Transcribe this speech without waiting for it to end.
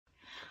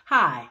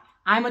Hi,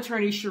 I'm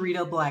attorney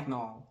Sharita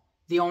Blacknall,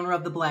 the owner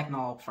of the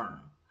Blacknall Firm,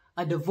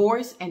 a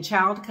divorce and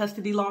child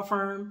custody law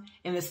firm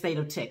in the state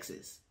of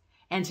Texas.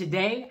 And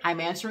today I'm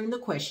answering the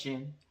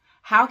question,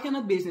 how can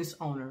a business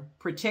owner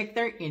protect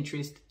their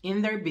interest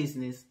in their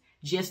business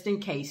just in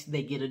case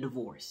they get a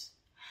divorce?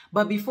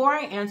 But before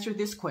I answer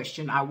this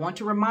question, I want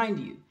to remind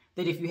you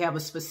that if you have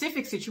a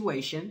specific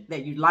situation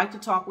that you'd like to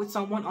talk with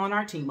someone on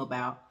our team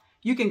about,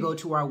 you can go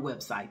to our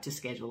website to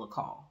schedule a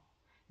call.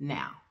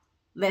 Now,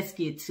 let's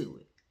get to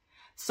it.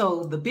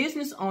 So the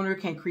business owner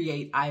can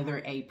create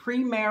either a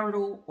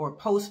premarital or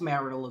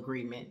postmarital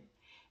agreement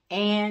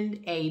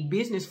and a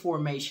business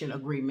formation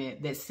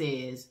agreement that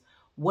says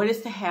what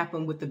is to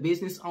happen with the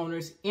business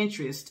owner's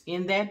interest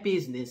in that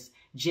business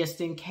just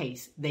in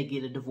case they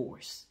get a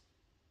divorce.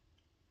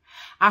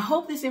 I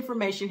hope this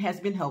information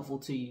has been helpful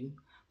to you.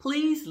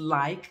 Please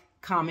like,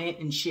 comment,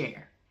 and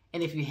share.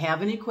 And if you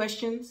have any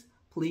questions,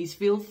 please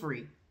feel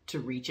free to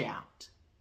reach out.